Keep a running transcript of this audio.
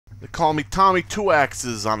They call me Tommy Two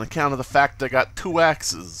Axes on account of the fact I got 2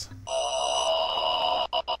 axes.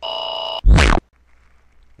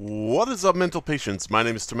 What is up, mental patients? My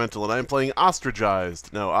name is Tormental, and I am playing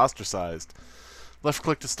Ostracized. No, Ostracized. Left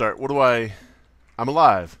click to start. I'm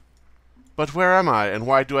alive. But where am I, and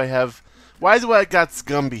why do I got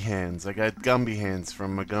Gumby hands? I got Gumby hands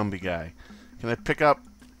from a Gumby guy. Can I pick up...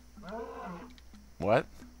 What?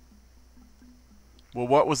 Well,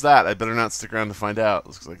 what was that? I better not stick around to find out.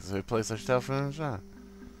 Looks like it's a place I should have for a shot.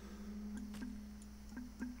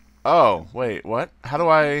 Oh, wait, what? How do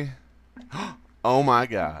I... Oh my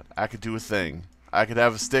god, I could do a thing. I could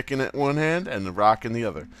have a stick in one hand and a rock in the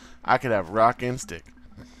other. I could have a rock and a stick.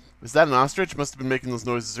 Is that an ostrich? Must have been making those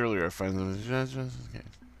noises earlier. I find them.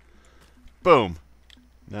 Boom.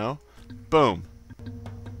 No. Boom.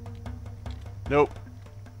 Nope.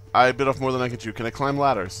 I bit off more than I can chew. Can I climb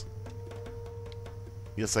ladders?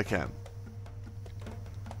 Yes, I can.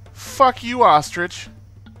 Fuck you, ostrich.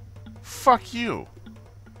 Fuck you.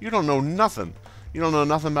 You don't know nothing. You don't know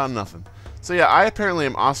nothing about nothing. So yeah, I apparently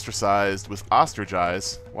am ostracized with ostrich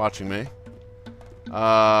eyes watching me.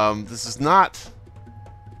 This is not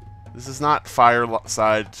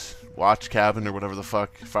fireside watch cabin or whatever the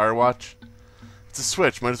fuck. Firewatch? It's a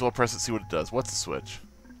switch. Might as well press it, see what it does. What's the switch?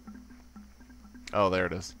 Oh, there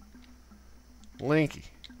it is. Blinky.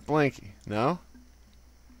 Blinky. No?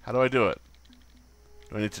 How do I do it?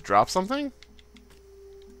 Do I need to drop something?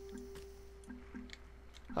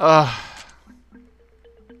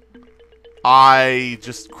 I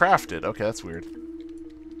just crafted. Okay, that's weird.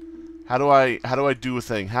 How do I do a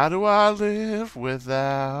thing? How do I live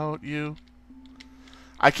without you?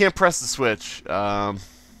 I can't press the switch.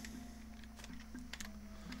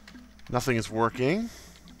 Nothing is working.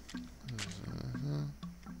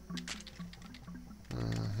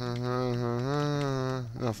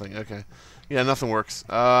 Nothing. Okay. Yeah, nothing works.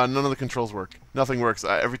 None of the controls work. Nothing works.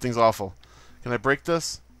 Everything's awful. Can I break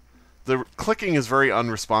this? The clicking is very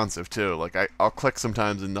unresponsive, too. Like, I'll click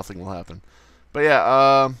sometimes and nothing will happen. But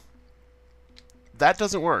yeah, that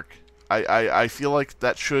doesn't work. I feel like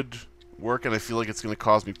that should work, and I feel like it's going to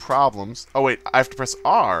cause me problems. Oh, wait, I have to press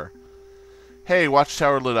R. Hey,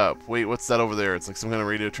 watchtower lit up. Wait, what's that over there? It's like some kind of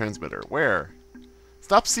radio transmitter. Where?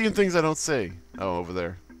 Stop seeing things I don't see. Oh, over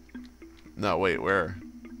there. No, wait, where?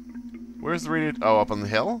 Where's the radio? Oh, up on the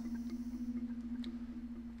hill?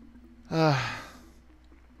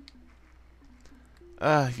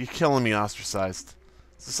 You're killing me, ostracized.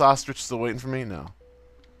 Is this ostrich still waiting for me? No.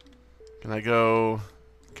 Can I go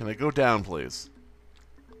down, please?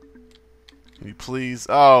 Can you please?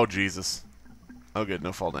 Oh, Jesus. Oh, good.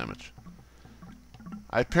 No fall damage.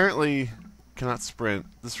 I apparently cannot sprint.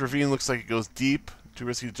 This ravine looks like it goes deep. Too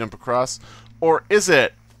risky to jump across. Or is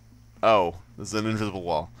it? Oh, there's an invisible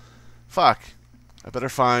wall. Fuck. I better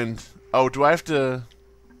find... Oh, do I have to...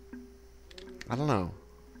 I don't know.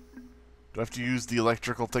 Do I have to use the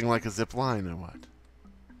electrical thing like a zip line or what?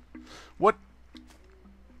 What?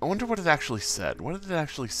 I wonder what it actually said. What did it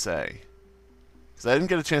actually say? Because I didn't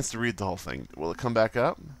get a chance to read the whole thing. Will it come back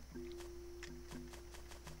up?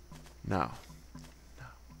 No. No.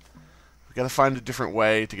 We gotta find a different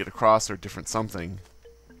way to get across or a different something.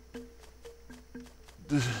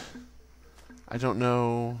 I don't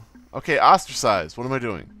know. Okay, ostracized. What am I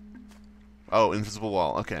doing? Oh, invisible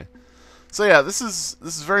wall. Okay. So yeah, this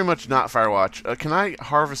is very much not Firewatch. Can I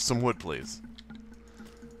harvest some wood, please?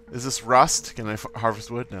 Is this rust? Can I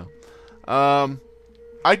harvest wood? No.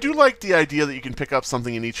 I do like the idea that you can pick up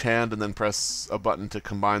something in each hand and then press a button to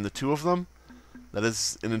combine the two of them. That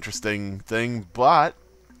is an interesting thing, but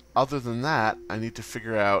other than that, I need to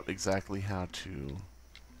figure out exactly how to...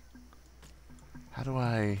 How do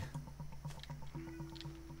I...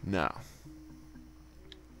 No.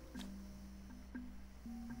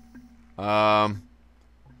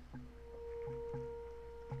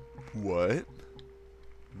 What?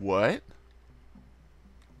 What?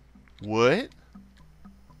 What?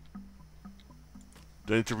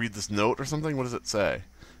 Do I need to read this note or something? What does it say?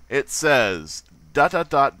 It says dot dot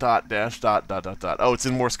dot dot dash dot dot dot dot. Oh, it's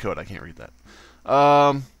in Morse code. I can't read that.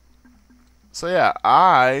 So yeah,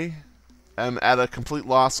 I am at a complete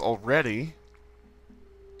loss already.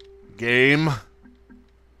 Game.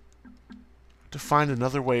 To find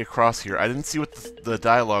another way across here. I didn't see what the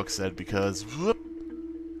dialogue said because... Whoop.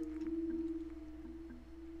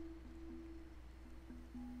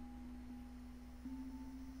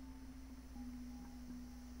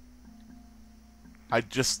 I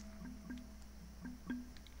just...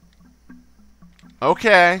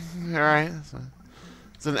 Okay. Alright.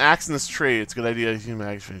 It's an axe in this tree. It's a good idea.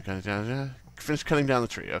 Finish cutting down the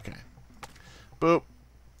tree. Okay. Boop.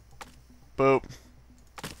 Boop.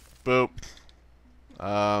 Boop.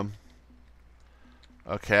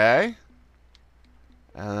 Okay.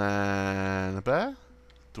 And then,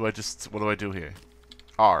 what do I do here?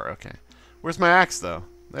 R, okay. Where's my axe, though?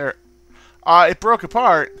 There. It broke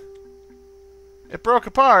apart. It broke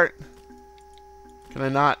apart. Can I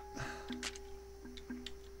not?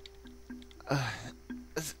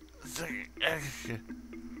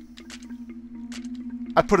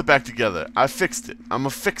 I put it back together. I fixed it. I'm a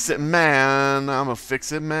fix-it man. I'm a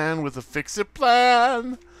fix-it man with a fix-it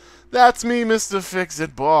plan. That's me, Mr.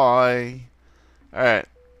 Fix-It Boy. Alright.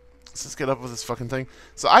 Let's just get up with this fucking thing.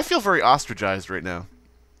 So I feel very ostracized right now.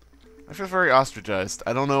 I feel very ostracized.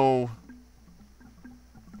 I don't know.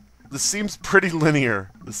 This seems pretty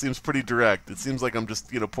linear. This seems pretty direct. It seems like I'm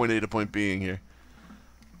just, you know, point A to point B here.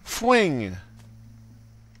 Fwing!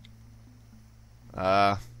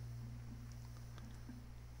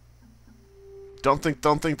 Don't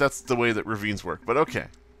think that's the way that ravines work, but okay.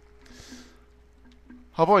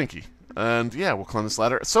 Haboinky. And yeah, we'll climb this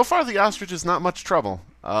ladder. So far, the ostrich is not much trouble.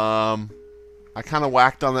 I kind of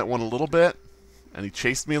whacked on that one a little bit, and he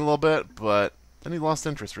chased me a little bit, but then he lost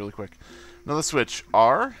interest really quick. Another switch.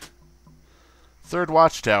 R. Third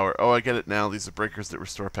watchtower. Oh, I get it now. These are breakers that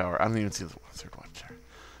restore power. I don't even see the third watchtower.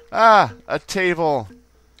 Ah, a table.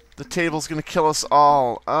 The table's gonna kill us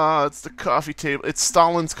all. Ah, it's the coffee table. It's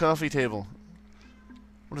Stalin's coffee table.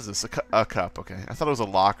 What is this? A cup. Okay. I thought it was a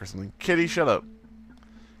lock or something. Kitty, shut up.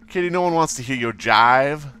 Kitty, no one wants to hear your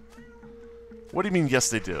jive. What do you mean, yes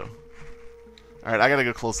they do? Alright, I gotta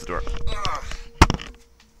go close the door.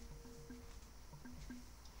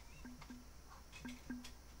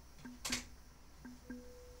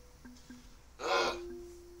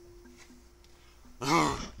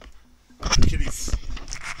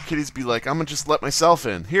 Kitties be like, I'm gonna just let myself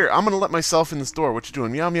in. Here, I'm gonna let myself in this door. What you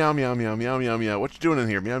doing? Meow, meow, meow, meow, meow, meow, meow. What you doing in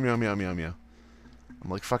here? Meow, meow, meow, meow, meow. I'm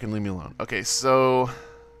like, fucking leave me alone. Okay, so...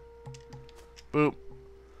 Boop.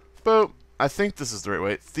 Boop. I think this is the right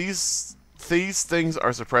way. These things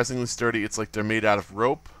are surprisingly sturdy. It's like they're made out of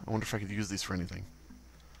rope. I wonder if I could use these for anything.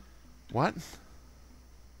 What?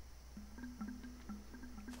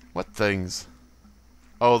 What things?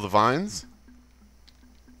 Oh, the vines?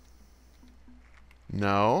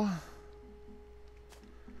 No.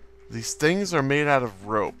 These things are made out of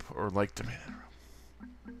rope, or like they're made out of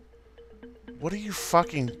rope. What are you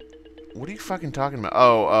fucking talking about?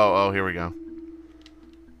 Oh, here we go.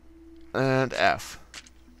 And F.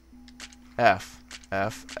 F.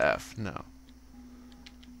 No.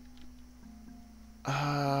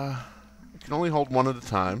 You can only hold one at a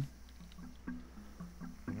time.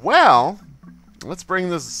 Well, let's bring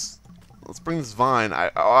this vine.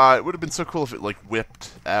 It would have been so cool if it like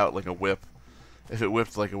whipped out like a whip. If it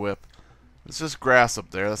whipped like a whip. It's just grass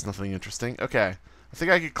up there. That's nothing interesting. Okay. I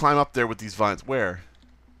think I could climb up there with these vines. Where?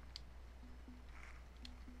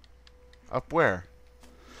 Up where?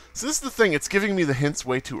 So this is the thing. It's giving me the hints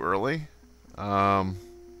way too early. So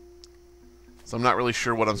I'm not really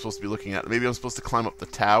sure what I'm supposed to be looking at. Maybe I'm supposed to climb up the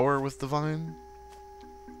tower with the vine?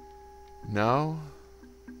 No?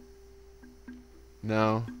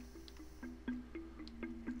 No.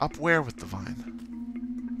 Up where with the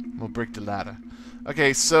vine? We'll break the ladder.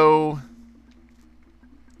 Okay, so...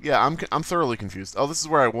 Yeah, I'm thoroughly confused. Oh, this is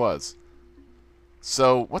where I was.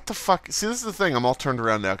 So, what the fuck? See, this is the thing. I'm all turned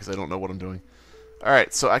around now because I don't know what I'm doing.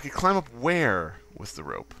 Alright, so I could climb up where with the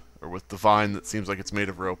rope? Or with the vine that seems like it's made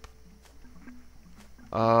of rope?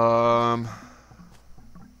 I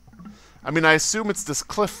mean, I assume it's this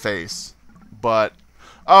cliff face, but...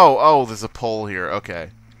 Oh, there's a pole here.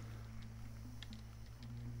 Okay.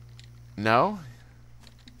 No?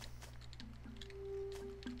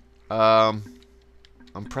 I'm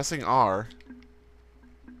pressing R.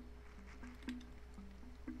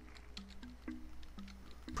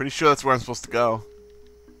 Pretty sure that's where I'm supposed to go.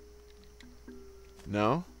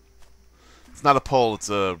 No? It's not a pole, it's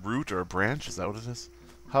a root or a branch. Is that what it is?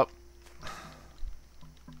 Hup.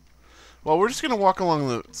 Well, we're just gonna walk along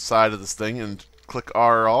the side of this thing and click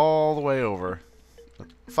R all the way over.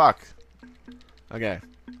 Fuck. Okay.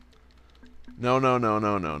 No. No.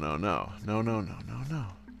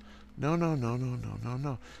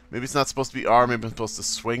 Maybe it's not supposed to be R. Maybe I'm supposed to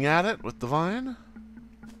swing at it with the vine?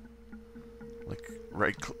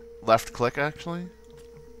 Like, left click, actually?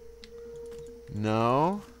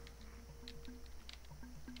 No.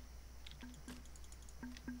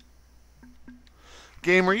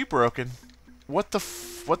 Game, are you broken? What the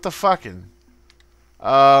fucking?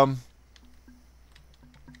 Oh,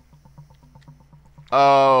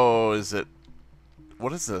 is it?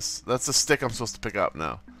 What is this? That's a stick I'm supposed to pick up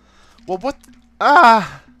now. Well, what?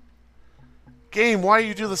 Ah! Game, why do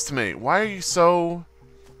you do this to me? Why are you so...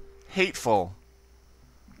 hateful.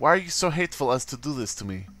 Why are you so hateful as to do this to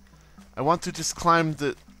me? I want to just climb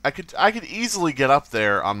the... I could easily get up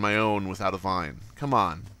there on my own without a vine. Come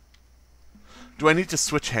on. Do I need to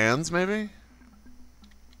switch hands, maybe?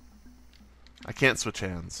 I can't switch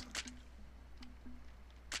hands.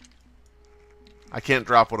 I can't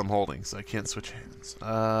drop what I'm holding, so I can't switch hands.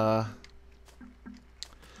 I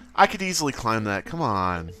could easily climb that. Come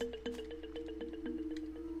on.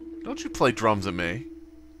 Don't you play drums at me.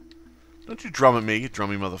 Don't you drum at me, you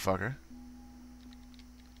drummy motherfucker.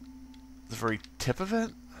 The very tip of it?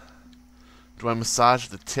 Do I massage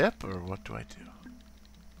the tip, or what do I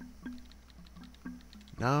do?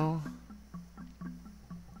 No.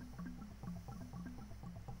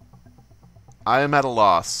 I am at a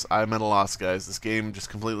loss. I am at a loss, guys. This game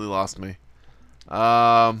just completely lost me.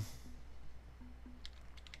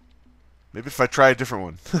 Maybe if I try a different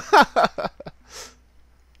one.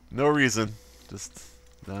 No reason. Just,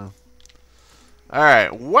 no.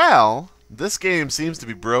 Alright, well, this game seems to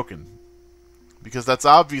be broken. Because that's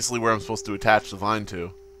obviously where I'm supposed to attach the vine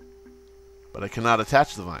to. But I cannot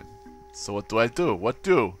attach the vine. So what do I do? What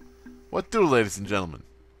do? What do, ladies and gentlemen?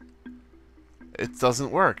 It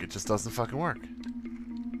doesn't work. It just doesn't fucking work.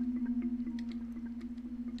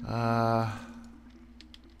 Oh,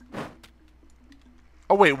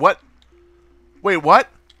 wait, what? Wait, what?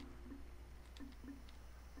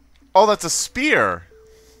 Oh, that's a spear.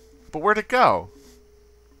 But where'd it go?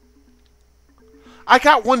 I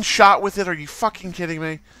got one shot with it. Are you fucking kidding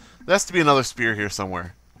me? There has to be another spear here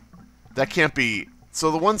somewhere. That can't be... So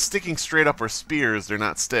the ones sticking straight up are spears. They're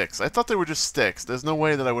not sticks. I thought they were just sticks. There's no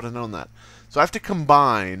way that I would have known that. So I have to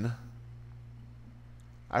combine...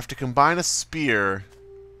 a spear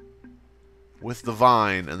with the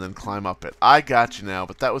vine and then climb up it. I got you now,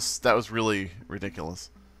 but that was really ridiculous.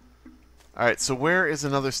 Alright, so where is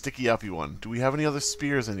another sticky uppy one? Do we have any other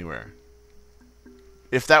spears anywhere?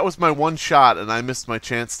 If that was my one shot and I missed my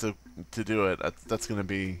chance to do it, that's gonna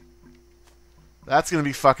be... That's gonna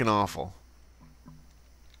be fucking awful.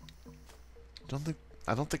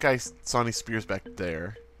 I don't think I saw any spears back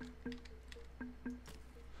there.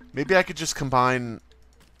 Maybe I could just combine...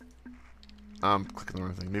 clicking the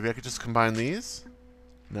wrong thing. Maybe I could just combine these?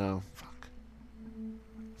 No. Fuck.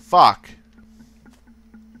 Fuck.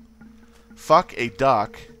 Fuck a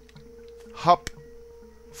duck. Hup.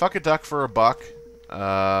 Fuck a duck for a buck.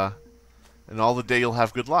 And all the day you'll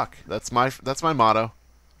have good luck. That's my motto.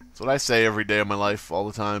 That's what I say every day of my life, all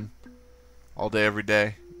the time. All day, every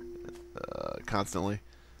day. Constantly.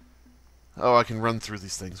 Oh, I can run through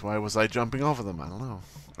these things. Why was I jumping over them? I don't know.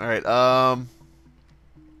 Alright,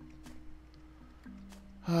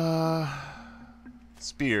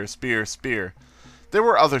 spear, spear, spear. There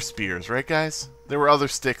were other spears, right, guys? There were other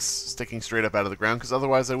sticks sticking straight up out of the ground, because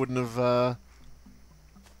otherwise I wouldn't have,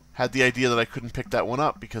 had the idea that I couldn't pick that one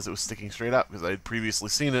up because it was sticking straight up, because I had previously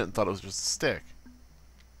seen it and thought it was just a stick.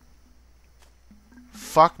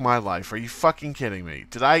 Fuck my life. Are you fucking kidding me?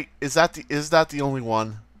 Is that the only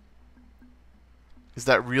one? Is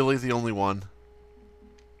that really the only one?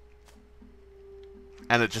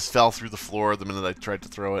 And it just fell through the floor the minute I tried to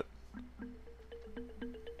throw it.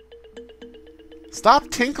 Stop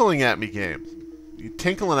tinkling at me, game. You're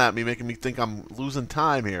tinkling at me, making me think I'm losing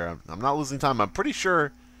time here. I'm not losing time. I'm pretty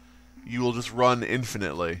sure you will just run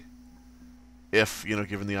infinitely if, you know,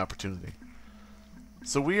 given the opportunity.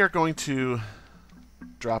 So we are going to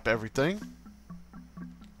drop everything.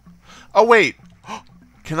 Oh, wait.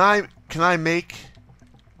 Can I make...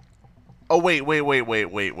 Oh,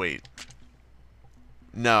 wait.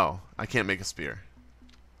 No, I can't make a spear.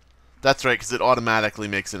 That's right, because it automatically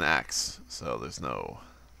makes an axe. So there's no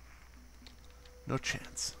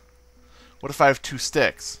chance. What if I have 2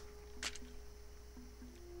 sticks?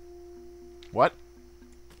 What?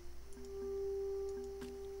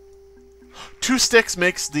 2 sticks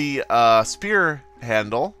makes the spear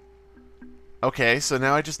handle. Okay, so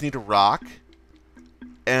now I just need a rock.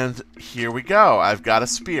 And here we go. I've got a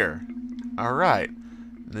spear. Alright.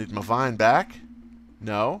 Need my vine back.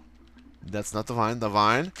 No. That's not the vine. The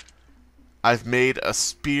vine. I've made a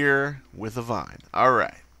spear with a vine.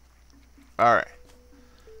 Alright. Alright.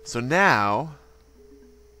 So now...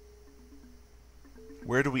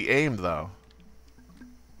 Where do we aim, though?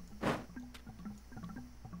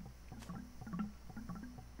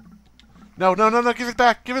 No, give it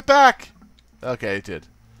back! Give it back! Okay, it did.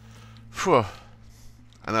 Phew.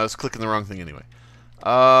 And I was clicking the wrong thing anyway.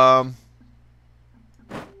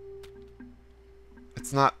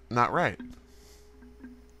 It's not right.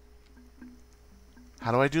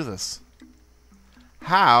 How do I do this?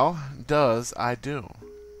 How does I do?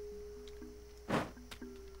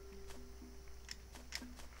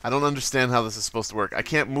 I don't understand how this is supposed to work. I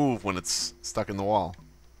can't move when it's stuck in the wall.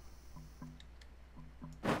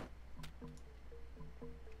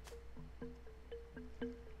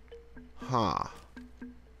 Huh.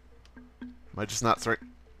 Am I just not throwing...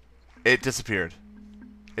 It disappeared.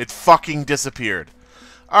 It fucking disappeared.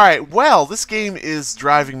 Alright, well, this game is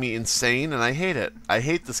driving me insane, and I hate it. I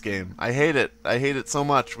hate this game. I hate it. I hate it so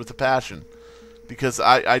much with a passion. Because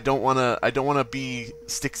I don't wanna be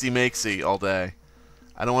Stixy Makesy all day.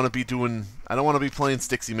 I don't wanna be playing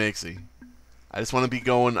Stixy Makesy. I just wanna be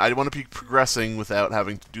going, I wanna be progressing without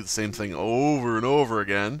having to do the same thing over and over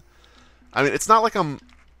again. I mean, it's not like I'm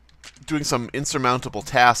doing some insurmountable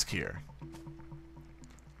task here.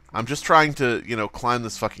 I'm just trying to, you know, climb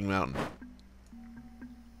this fucking mountain.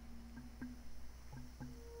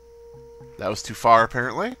 That was too far,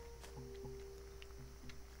 apparently.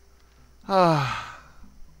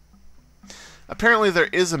 Apparently there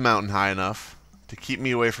is a mountain high enough to keep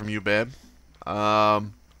me away from you, babe.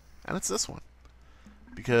 And it's this one.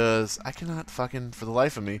 Because I cannot fucking, for the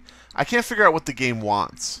life of me, I can't figure out what the game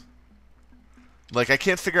wants. Like, I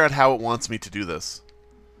can't figure out how it wants me to do this.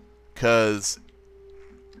 Because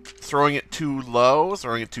throwing it too low,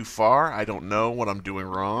 throwing it too far, I don't know what I'm doing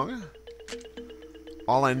wrong.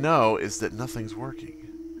 All I know is that nothing's working.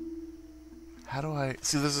 How do I...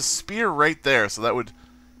 See, there's a spear right there, so that would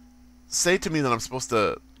say to me that I'm supposed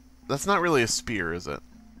to... That's not really a spear, is it?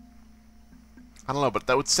 I don't know, but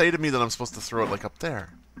that would say to me that I'm supposed to throw it, like, up there.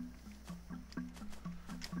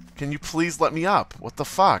 Can you please let me up? What the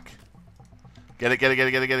fuck? Get it, get it, get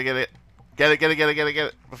it, get it, get it, get it. Get it, get it, get it, get it, get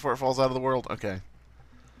it, before it falls out of the world. Okay.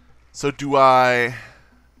 So do I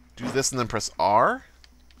do this and then press R?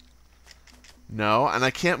 No, and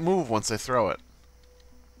I can't move once I throw it.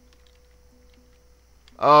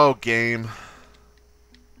 Oh, game.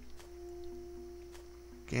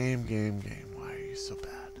 Game, game, game. Why are you so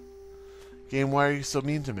bad? Game, why are you so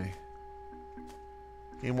mean to me?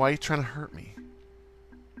 Game, why are you trying to hurt me?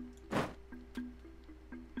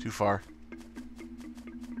 Too far.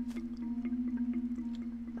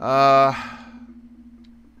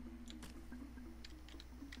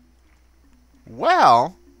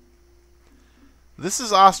 Well, this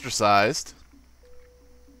is Ostracized.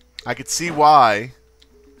 I could see why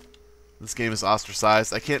this game is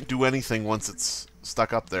Ostracized. I can't do anything once it's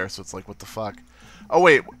stuck up there, so it's like, what the fuck? Oh,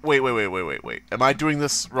 wait. Am I doing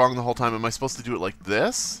this wrong the whole time? Am I supposed to do it like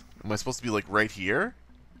this? Am I supposed to be, like, right here?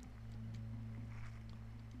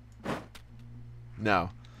 No.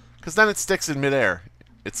 Because then it sticks in midair.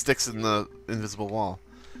 It sticks in the invisible wall.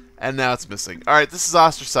 And now it's missing. Alright, this is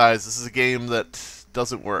Ostracized. This is a game that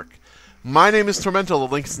doesn't work. My name is Tormental.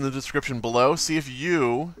 The link is in the description below. See if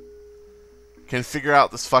you can figure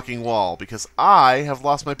out this fucking wall, because I have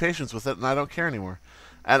lost my patience with it and I don't care anymore.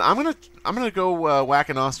 And I'm gonna go whack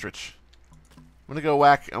an ostrich. I'm gonna go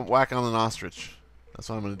whack on an ostrich. That's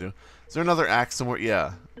what I'm gonna do. Is there another axe somewhere?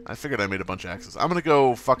 Yeah, I figured I made a bunch of axes. I'm gonna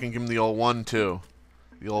go fucking give him the old 1-2.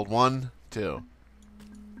 The old 1-2.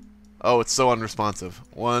 Oh, it's so unresponsive.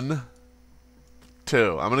 1-2.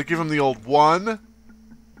 I'm gonna give him the old 1-2.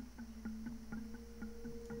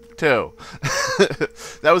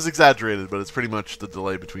 That was exaggerated, but it's pretty much the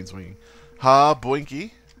delay between swinging. Ha,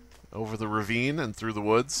 boinky. Over the ravine and through the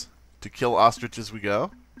woods. To kill ostriches we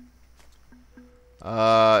go.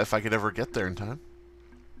 If I could ever get there in time.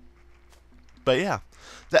 But yeah.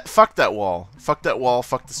 Fuck that wall. Fuck that wall.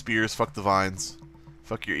 Fuck the spears. Fuck the vines.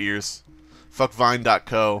 Fuck your ears. Fuck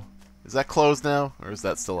Vine.co. Is that closed now? Or is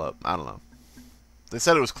that still up? I don't know. They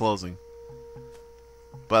said it was closing.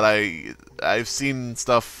 But I've seen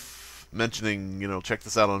stuff mentioning, you know, check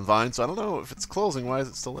this out on Vine, so I don't know if it's closing. Why is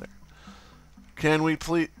it still there? Can we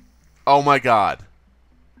please... Oh my god.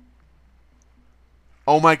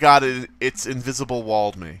 Oh my god, it's invisible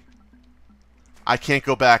walled me. I can't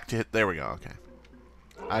go back to hit... There we go, okay.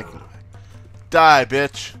 I can go back. Die,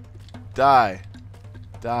 bitch. Die.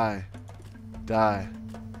 Die. Die.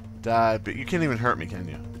 Die. But you can't even hurt me, can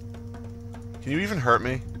you? Can you even hurt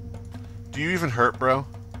me? Do you even hurt, bro?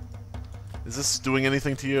 Is this doing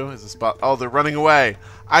anything to you? Is this... Oh, they're running away.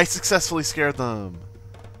 I successfully scared them.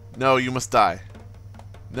 No, you must die.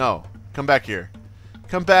 No. Come back here.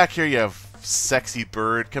 Come back here, you sexy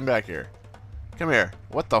bird. Come back here. Come here.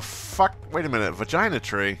 What the fuck? Wait a minute. Vagina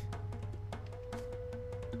tree.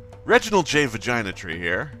 Reginald J. Vagina tree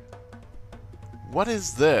here. What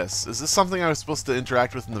is this? Is this something I was supposed to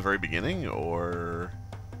interact with in the very beginning, or...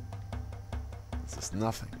 Is this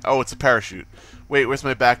nothing? Oh, it's a parachute. Wait, where's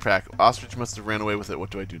my backpack? Ostrich must have ran away with it. What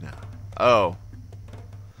do I do now? Oh.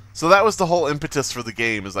 So that was the whole impetus for the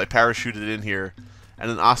game, is I parachuted in here,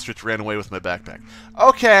 and an ostrich ran away with my backpack.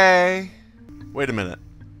 Okay! Wait a minute.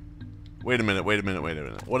 Wait a minute, wait a minute, wait a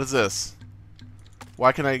minute. What is this?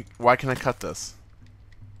 Why can I cut this?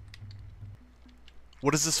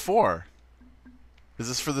 What is this for? Is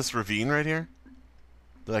this for this ravine right here?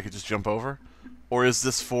 That I could just jump over? Or is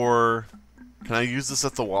this for... Can I use this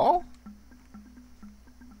at the wall?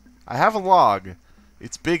 I have a log.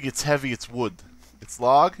 It's big, it's heavy, it's wood. It's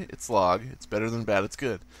log, it's log. It's better than bad, it's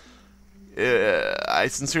good. I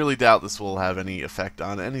sincerely doubt this will have any effect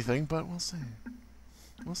on anything, but we'll see.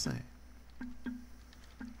 We'll see.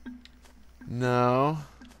 No.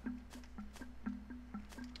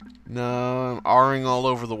 No, I'm R-ing all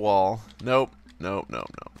over the wall. Nope. Nope, nope,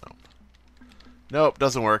 nope, nope. Nope,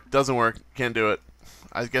 doesn't work. Doesn't work. Can't do it.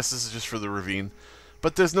 I guess this is just for the ravine.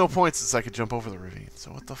 But there's no point since I could jump over the ravine.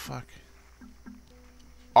 So what the fuck?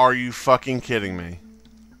 Are you fucking kidding me?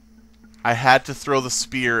 I had to throw the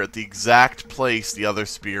spear at the exact place the other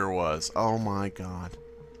spear was. Oh my god.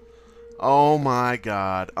 Oh my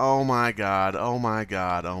god. Oh my god. Oh my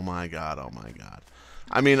god. Oh my god. Oh my god.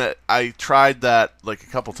 I mean, I tried that like a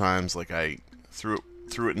couple times. Like I threw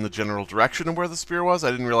it in the general direction of where the spear was.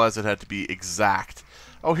 I didn't realize it had to be exact.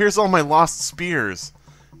 Oh, here's all my lost spears.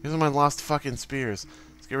 Here's all my lost fucking spears.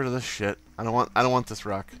 Let's get rid of this shit. I don't want this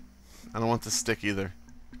rock. I don't want this stick either.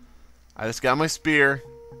 I just got my spear.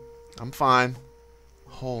 I'm fine.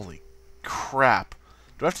 Holy crap.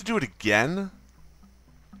 Do I have to do it again?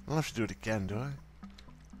 I don't have to do it again, do I?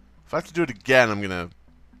 If I have to do it again, I'm gonna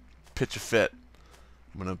pitch a fit.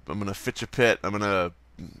 I'm gonna fitch a pit. I'm gonna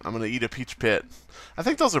eat a peach pit. I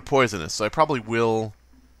think those are poisonous, so I probably will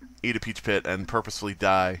eat a peach pit and purposefully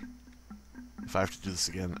die if I have to do this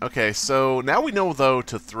again. Okay, so now we know though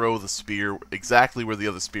to throw the spear exactly where the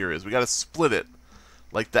other spear is. We gotta split it.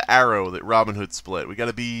 Like the arrow that Robin Hood split. We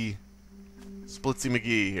gotta be Splitsy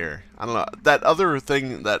McGee here. I don't know. That other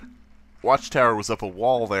thing, that watchtower was up a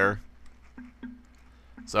wall there.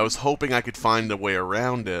 So I was hoping I could find a way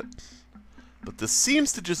around it. But this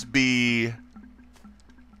seems to just be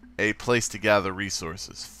a place to gather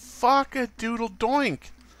resources. Fuck a doodle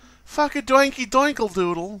doink. Fuck a doinky doinkle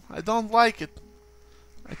doodle. I don't like it.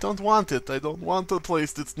 I don't want it. I don't want a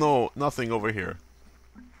place that's nothing over here.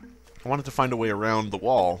 I wanted to find a way around the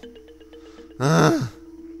wall. Wah.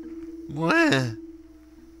 Wah.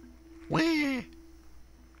 Wah.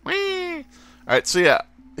 Alright, so yeah.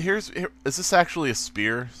 Is this actually a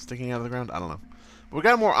spear sticking out of the ground? I don't know. But we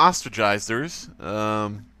got more ostracizers.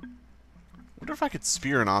 Wonder if I could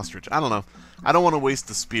spear an ostrich. I don't know. I don't want to waste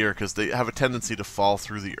the spear because they have a tendency to fall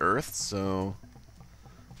through the earth, so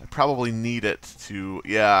I probably need it to...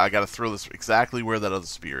 Yeah, I gotta throw this exactly where that other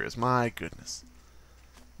spear is. My goodness.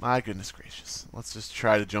 My goodness gracious. Let's just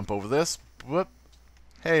try to jump over this. Whoop.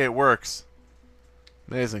 Hey, it works.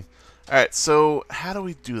 Amazing. Alright, so how do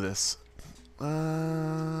we do this?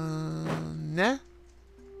 Nah?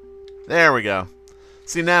 There we go.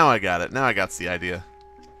 See, now I got it. Now I got the idea.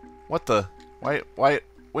 What the? Why,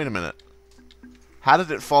 wait a minute. How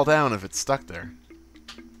did it fall down if it's stuck there?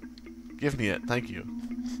 Give me it. Thank you.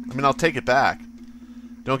 I mean, I'll take it back.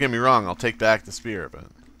 Don't get me wrong. I'll take back the spear, but...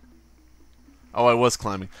 Oh, I was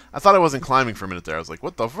climbing. I thought I wasn't climbing for a minute there. I was like,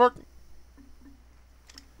 what the fuck?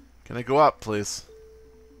 Can I go up, please?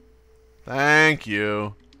 Thank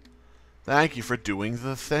you. Thank you for doing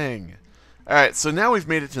the thing. Alright, so now we've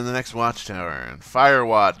made it to the next watchtower. And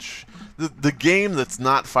Firewatch. The game that's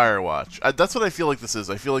not Firewatch. That's what I feel like this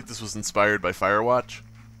is. I feel like this was inspired by Firewatch.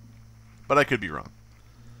 But I could be wrong.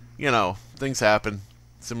 You know, things happen.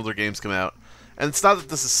 Similar games come out. And it's not that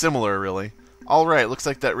this is similar, really. Alright, looks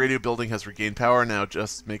like that radio building has regained power. Now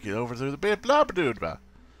just make it over through the blah blah blah blah.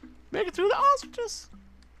 Make it through the ostriches.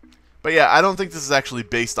 But yeah, I don't think this is actually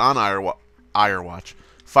based on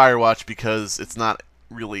Firewatch, because it's not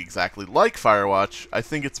really exactly like Firewatch. I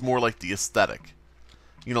think it's more like the aesthetic.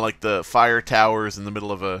 You know, like the fire towers in the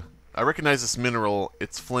middle of a... I recognize this mineral.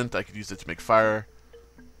 It's flint. I could use it to make fire.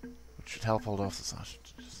 Which should help hold off the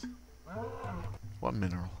sausages. What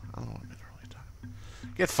mineral? I don't know what mineral you're talking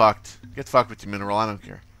about. Get fucked. Get fucked with your mineral. I don't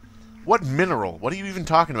care. What mineral? What are you even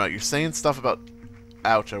talking about? You're saying stuff about...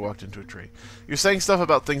 Ouch, I walked into a tree. You're saying stuff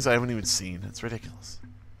about things I haven't even seen. It's ridiculous.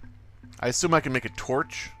 I assume I can make a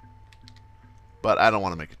torch. But I don't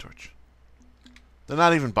want to make a torch. They're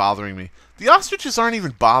not even bothering me. The ostriches aren't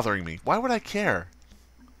even bothering me. Why would I care?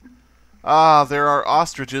 Ah, there are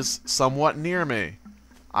ostriches somewhat near me.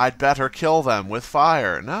 I'd better kill them with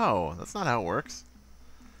fire. No, that's not how it works.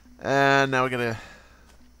 And now we gotta...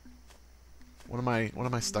 What am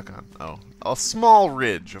I stuck on? Oh, a small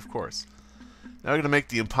ridge, of course. Now we're gonna make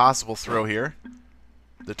the impossible throw here.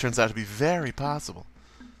 That turns out to be very possible.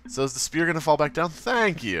 So is the spear gonna fall back down?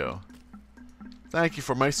 Thank you. Thank you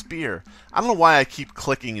for my spear. I don't know why I keep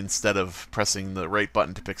clicking instead of pressing the right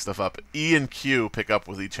button to pick stuff up. E and Q pick up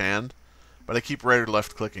with each hand, but I keep right or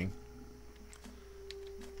left clicking.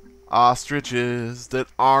 Ostriches that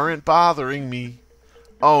aren't bothering me.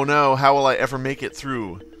 Oh no, how will I ever make it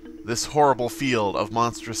through this horrible field of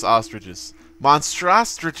monstrous ostriches?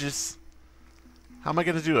 Monstrous-ostriches! How am I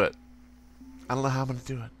gonna do it? I don't know how I'm gonna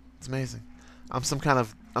do it. It's amazing. I'm some kind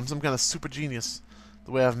of super genius.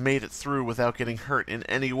 The way I've made it through without getting hurt in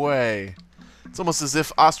any way. It's almost as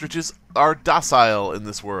if ostriches are docile in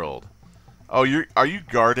this world. Oh, are you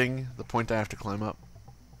guarding the point I have to climb up?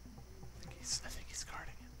 I think he's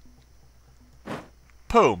guarding it.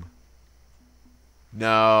 Boom.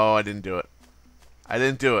 No, I didn't do it. I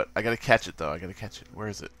didn't do it. I gotta catch it though. I gotta catch it. Where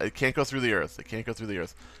is it? It can't go through the earth. It can't go through the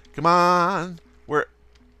earth. Come on. Where?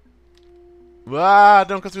 Ah,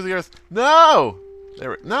 don't go through the earth. No!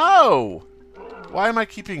 There. No! Why am I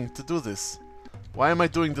keeping to do this? Why am I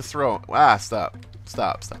doing the throw? Ah, stop.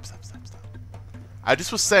 Stop, stop, stop, stop, stop. I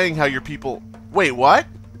just was saying how your people... Wait, what?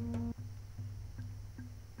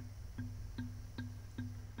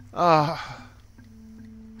 Oh,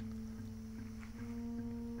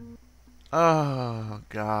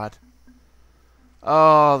 God.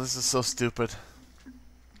 Oh, this is so stupid.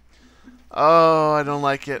 Oh, I don't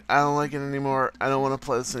like it. I don't like it anymore. I don't want to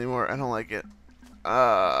play this anymore. I don't like it.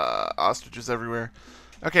 Ostriches everywhere.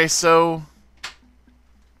 Okay, so...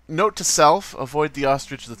 Note to self, avoid the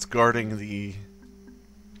ostrich that's guarding the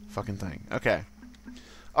fucking thing. Okay.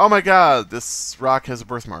 Oh my god, this rock has a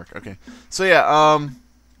birthmark. Okay. So yeah,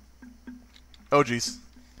 oh jeez.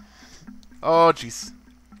 Oh jeez.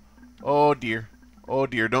 Oh dear. Oh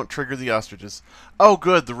dear, don't trigger the ostriches. Oh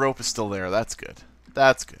good, the rope is still there. That's good.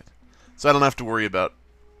 That's good. So I don't have to worry about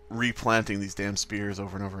replanting these damn spears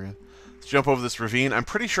over and over again. Let's jump over this ravine. I'm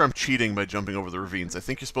pretty sure I'm cheating by jumping over the ravines. I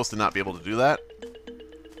think you're supposed to not be able to do that.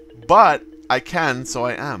 But I can, so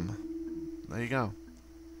I am. There you go.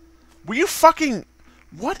 Were you fucking...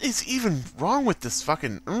 What is even wrong with this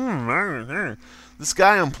fucking... This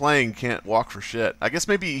guy I'm playing can't walk for shit. I guess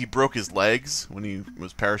maybe he broke his legs when he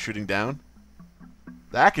was parachuting down.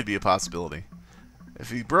 That could be a possibility.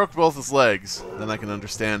 If he broke both his legs, then I can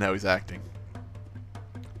understand how he's acting.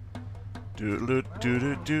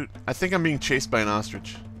 I think I'm being chased by an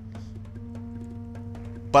ostrich.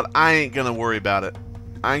 But I ain't gonna worry about it.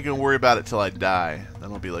 I ain't gonna worry about it till I die.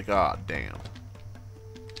 Then I'll be like, oh, damn.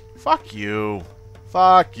 Fuck you.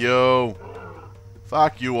 Fuck you.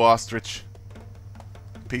 Fuck you, ostrich.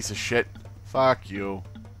 Piece of shit. Fuck you.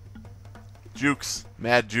 Jukes.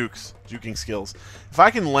 Mad jukes. Juking skills. If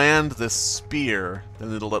I can land this spear,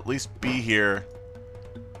 then it'll at least be here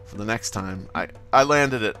for the next time. I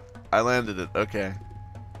landed it. I landed it. Okay.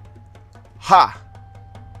 Ha!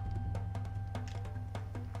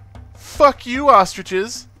 Fuck you,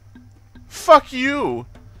 ostriches! Fuck you!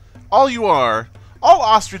 All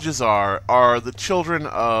ostriches are the children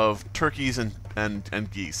of turkeys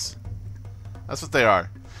and geese. That's what they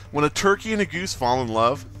are. When a turkey and a goose fall in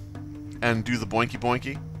love and do the boinky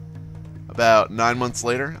boinky, about 9 months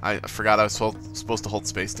later, I forgot I was supposed to hold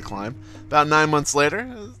space to climb. About 9 months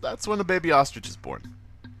later, that's when a baby ostrich is born.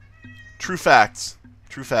 True facts.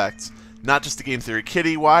 True facts. Not just a game theory.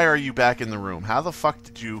 Kitty, why are you back in the room? How the fuck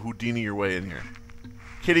did you Houdini your way in here?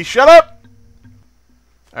 Kitty, shut up!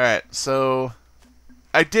 Alright, so...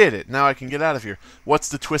 I did it. Now I can get out of here. What's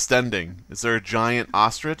the twist ending? Is there a giant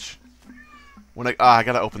ostrich? When I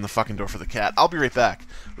gotta open the fucking door for the cat. I'll be right back.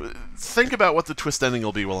 Think about what the twist ending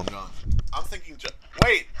will be while I'm gone. I'm thinking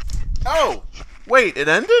wait! Oh! Wait, it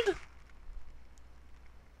ended?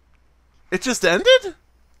 It just ended?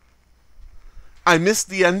 I missed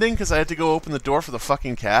the ending because I had to go open the door for the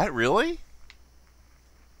fucking cat? Really?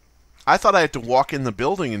 I thought I had to walk in the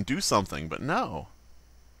building and do something, but no.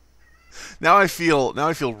 Now I feel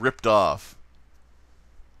ripped off.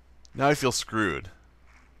 Now I feel screwed.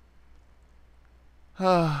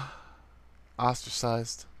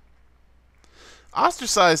 Ostracized.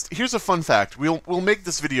 Ostracized. Here's a fun fact. We'll make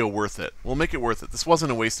this video worth it. We'll make it worth it. This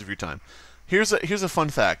wasn't a waste of your time. Here's a fun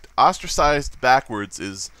fact. Ostracized backwards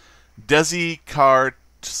is Desicartso.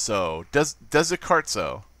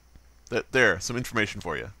 Desicartso. There, some information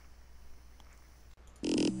for you.